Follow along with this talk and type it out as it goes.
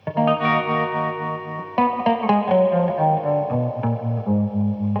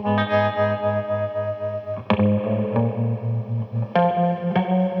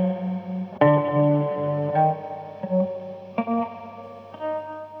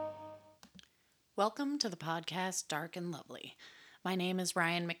Welcome to the podcast Dark and Lovely. My name is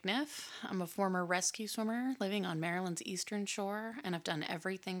Ryan McNiff. I'm a former rescue swimmer living on Maryland's Eastern Shore, and I've done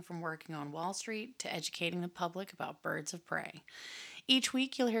everything from working on Wall Street to educating the public about birds of prey. Each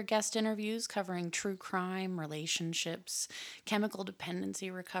week, you'll hear guest interviews covering true crime, relationships, chemical dependency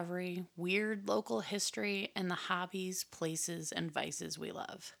recovery, weird local history, and the hobbies, places, and vices we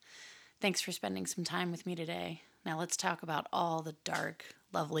love. Thanks for spending some time with me today. Now let's talk about all the dark,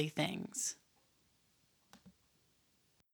 lovely things.